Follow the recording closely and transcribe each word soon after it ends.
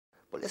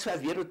Bolesław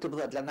Bierut to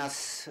była dla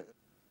nas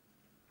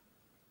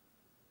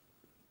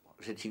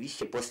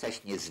rzeczywiście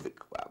postać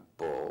niezwykła,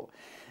 bo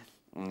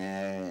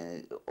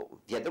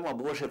wiadomo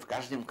było, że w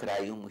każdym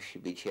kraju musi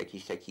być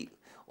jakiś taki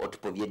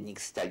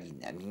odpowiednik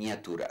Stalina,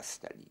 miniatura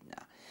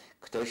Stalina.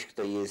 Ktoś,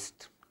 kto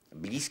jest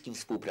bliskim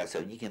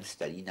współpracownikiem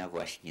Stalina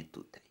właśnie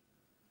tutaj.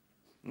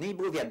 No i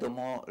było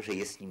wiadomo, że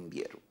jest nim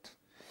Bierut.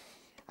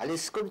 Ale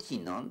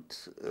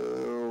skądinąd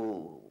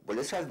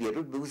Bolesław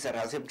Bierut był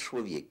zarazem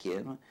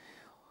człowiekiem,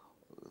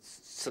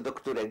 co do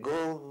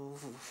którego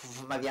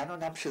wmawiano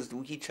nam przez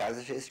długi czas,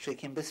 że jest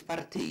człowiekiem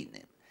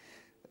bezpartyjnym.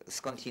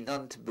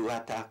 Skądinąd była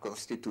ta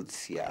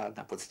konstytucja,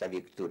 na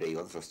podstawie której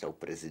on został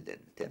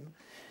prezydentem,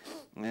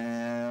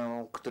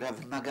 która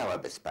wymagała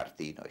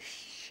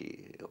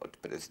bezpartyjności od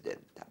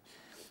prezydenta.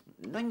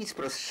 No nic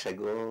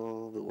prostszego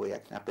było,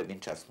 jak na pewien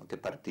czas mu tę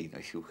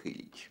partyjność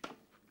uchylić.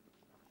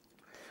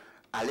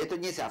 Ale to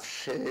nie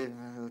zawsze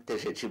te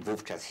rzeczy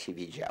wówczas się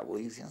wiedziało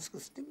i w związku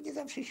z tym nie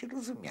zawsze się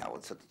rozumiało,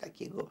 co to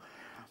takiego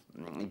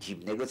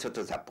dziwnego, co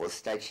to za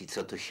postać i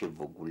co to się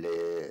w ogóle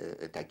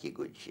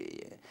takiego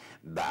dzieje.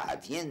 Ba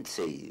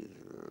więcej,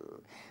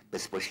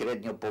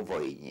 bezpośrednio po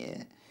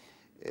wojnie,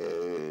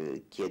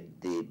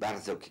 kiedy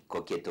bardzo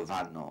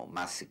kokietowano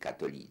masy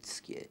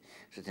katolickie,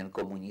 że ten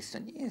komunista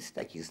nie jest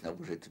taki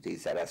znowu, że tutaj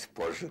zaraz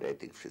pożre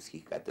tych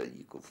wszystkich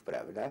katolików,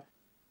 prawda?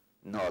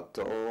 No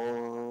to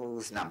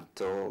znam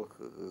to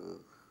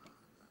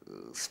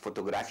z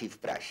fotografii w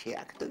prasie,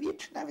 a kto wie,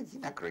 czy nawet i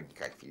na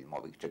kronikach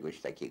filmowych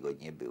czegoś takiego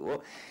nie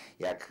było,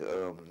 jak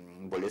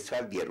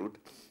Bolesław Bierut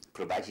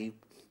prowadzi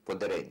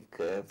pod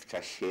rękę w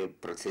czasie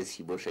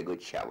procesji Bożego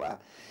Ciała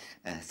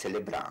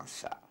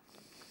celebransa.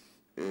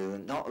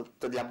 No,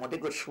 to dla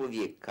młodego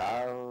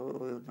człowieka,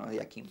 no,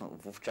 jakim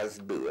wówczas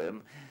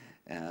byłem,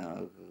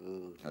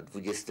 no,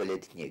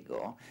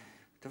 20-letniego,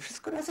 to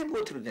wszystko razem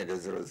było trudne do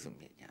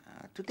zrozumienia.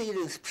 Tutaj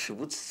jeden z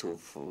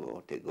przywódców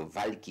tego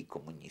walki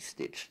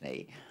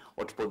komunistycznej,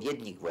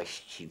 odpowiednik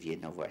właściwie,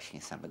 no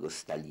właśnie samego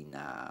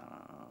Stalina,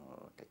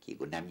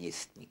 takiego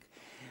namiestnik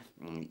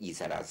i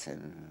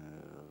zarazem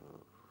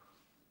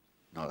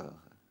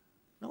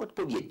no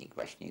odpowiednik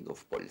właśnie jego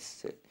w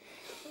Polsce.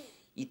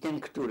 I ten,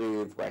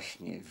 który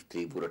właśnie w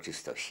tych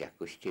uroczystościach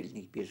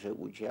kościelnych bierze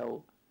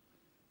udział,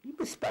 i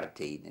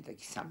bezpartyjny,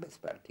 taki sam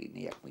bezpartyjny,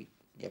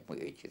 jak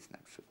mój ojciec na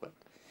przykład.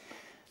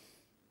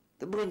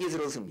 To było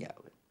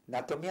niezrozumiałe.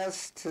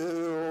 Natomiast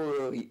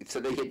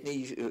co do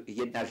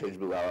jedna rzecz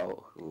była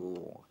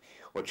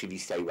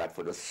oczywista i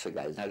łatwo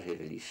dostrzegalna, że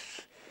jeżeli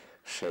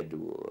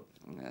szedł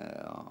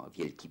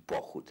wielki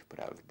pochód,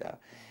 prawda,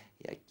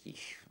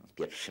 jakiś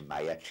 1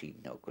 maja czy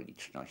inne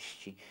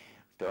okoliczności,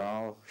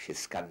 to się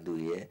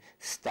skanduje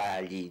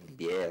Stalin,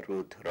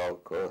 Bierut,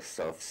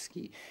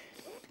 Rokossowski.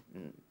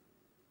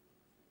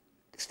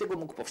 Z tego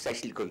mógł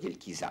powstać tylko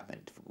wielki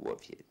zamęt w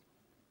głowie.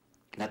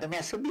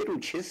 Natomiast o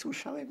Bierucie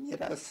słyszałem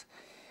nieraz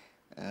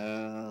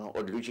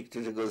od ludzi,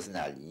 którzy go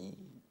znali,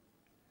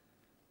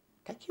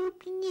 takie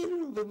opinie,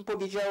 bym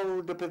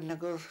powiedział, do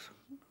pewnego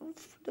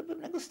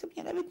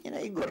stopnia nawet nie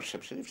najgorsze.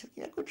 Przede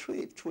wszystkim jako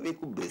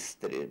człowieku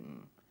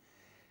bystrym,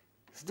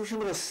 z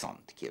dużym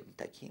rozsądkiem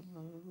takim.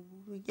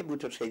 Nie był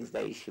to człowiek,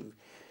 zdaje się,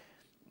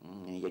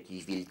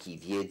 jakiejś wielkiej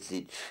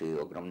wiedzy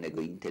czy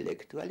ogromnego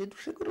intelektu, ale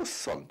dużego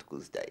rozsądku,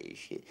 zdaje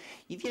się.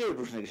 I wiele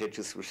różnych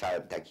rzeczy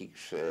słyszałem takich,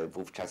 że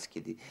wówczas,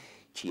 kiedy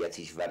ci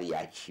jacyś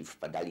wariaci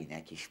wpadali na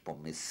jakieś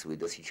pomysły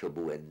dosyć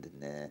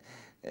obłędne,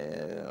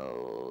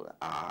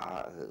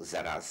 a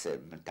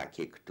zarazem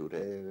takie, które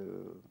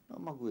no,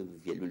 mogły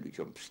wielu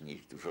ludziom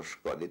przynieść dużo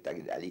szkody i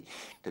tak dalej,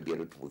 to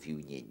Bierut mówił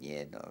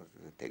nie, no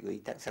tego i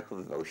tak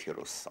zachowywał się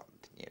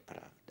rozsądnie,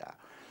 prawda.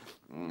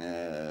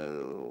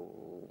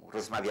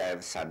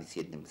 Rozmawiałem sam z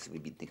jednym z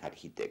wybitnych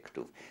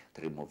architektów,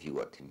 który mówił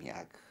o tym,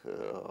 jak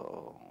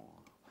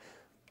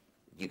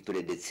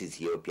niektóre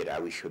decyzje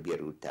opierały się o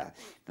Bieruta,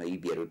 no i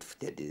Bierut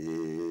wtedy,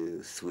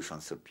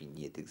 słysząc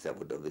opinię tych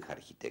zawodowych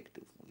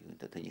architektów, mówił,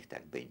 to niech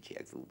tak będzie,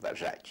 jak wy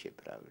uważacie,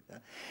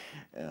 prawda,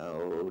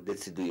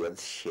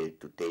 decydując się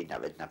tutaj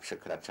nawet na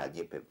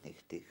przekraczanie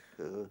pewnych tych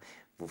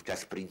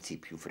wówczas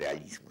pryncypiów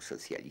realizmu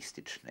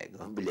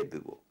socjalistycznego, byle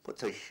było, bo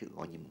coś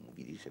oni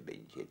mówili, że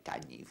będzie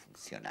taniej,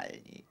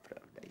 funkcjonalniej,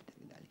 prawda, i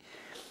tak dalej.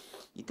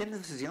 I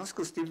w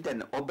związku z tym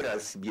ten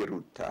obraz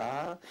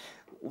Bieruta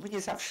u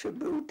mnie zawsze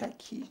był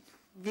taki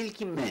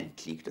wielki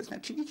mętlik, to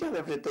znaczy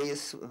widziałem, że to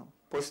jest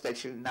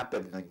postać na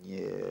pewno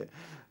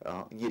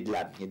nie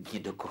dla mnie, nie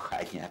do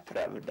kochania,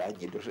 prawda,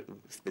 nie do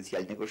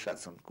specjalnego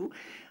szacunku,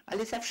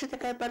 ale zawsze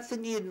taka bardzo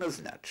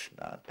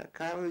niejednoznaczna,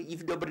 taka i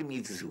w dobrym,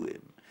 i w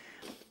złym.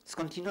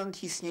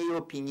 Skądinąd istnieje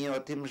opinia o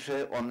tym,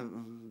 że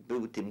on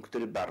był tym,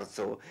 który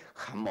bardzo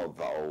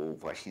hamował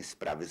właśnie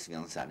sprawy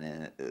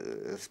związane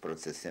z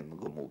procesem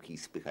Gomułki i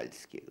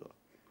Spychalskiego.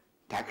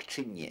 Tak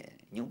czy nie?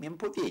 Nie umiem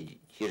powiedzieć.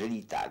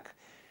 Jeżeli tak,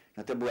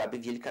 no to byłaby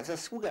wielka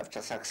zasługa w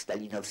czasach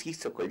stalinowskich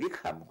cokolwiek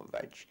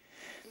hamować.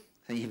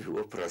 To nie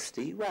było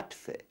proste i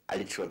łatwe.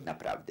 Ale czy on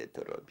naprawdę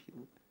to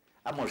robił?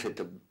 A może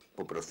to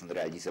po prostu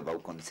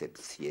realizował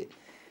koncepcję,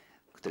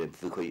 które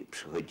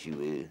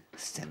przychodziły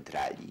z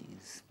centrali,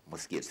 z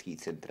moskiewskiej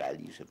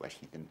centrali, że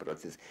właśnie ten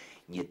proces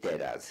nie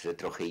teraz, że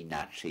trochę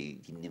inaczej,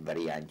 w innym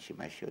wariancie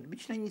ma się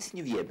odbyć. No nic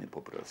nie wiemy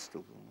po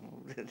prostu.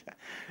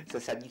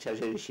 Zasadnicza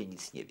rzecz, że się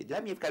nic nie wie.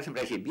 Dla mnie w każdym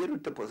razie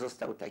Bierut to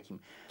pozostał takim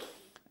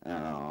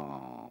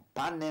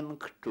panem,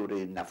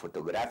 który na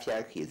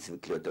fotografiach jest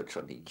zwykle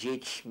otoczony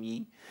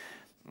dziećmi,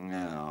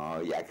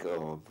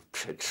 jako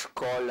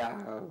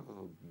przedszkola,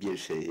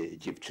 bierze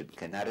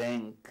dziewczynkę na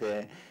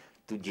rękę,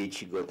 tu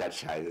dzieci go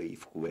otaczają i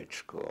w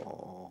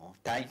kółeczko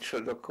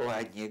tańczą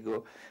dookoła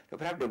niego. No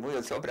prawdę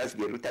mówiąc, obraz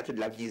Bieruta to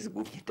dla mnie jest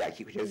głównie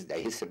taki, chociaż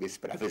zdaję sobie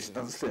sprawę z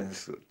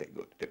nonsensu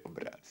tego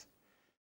obrazu.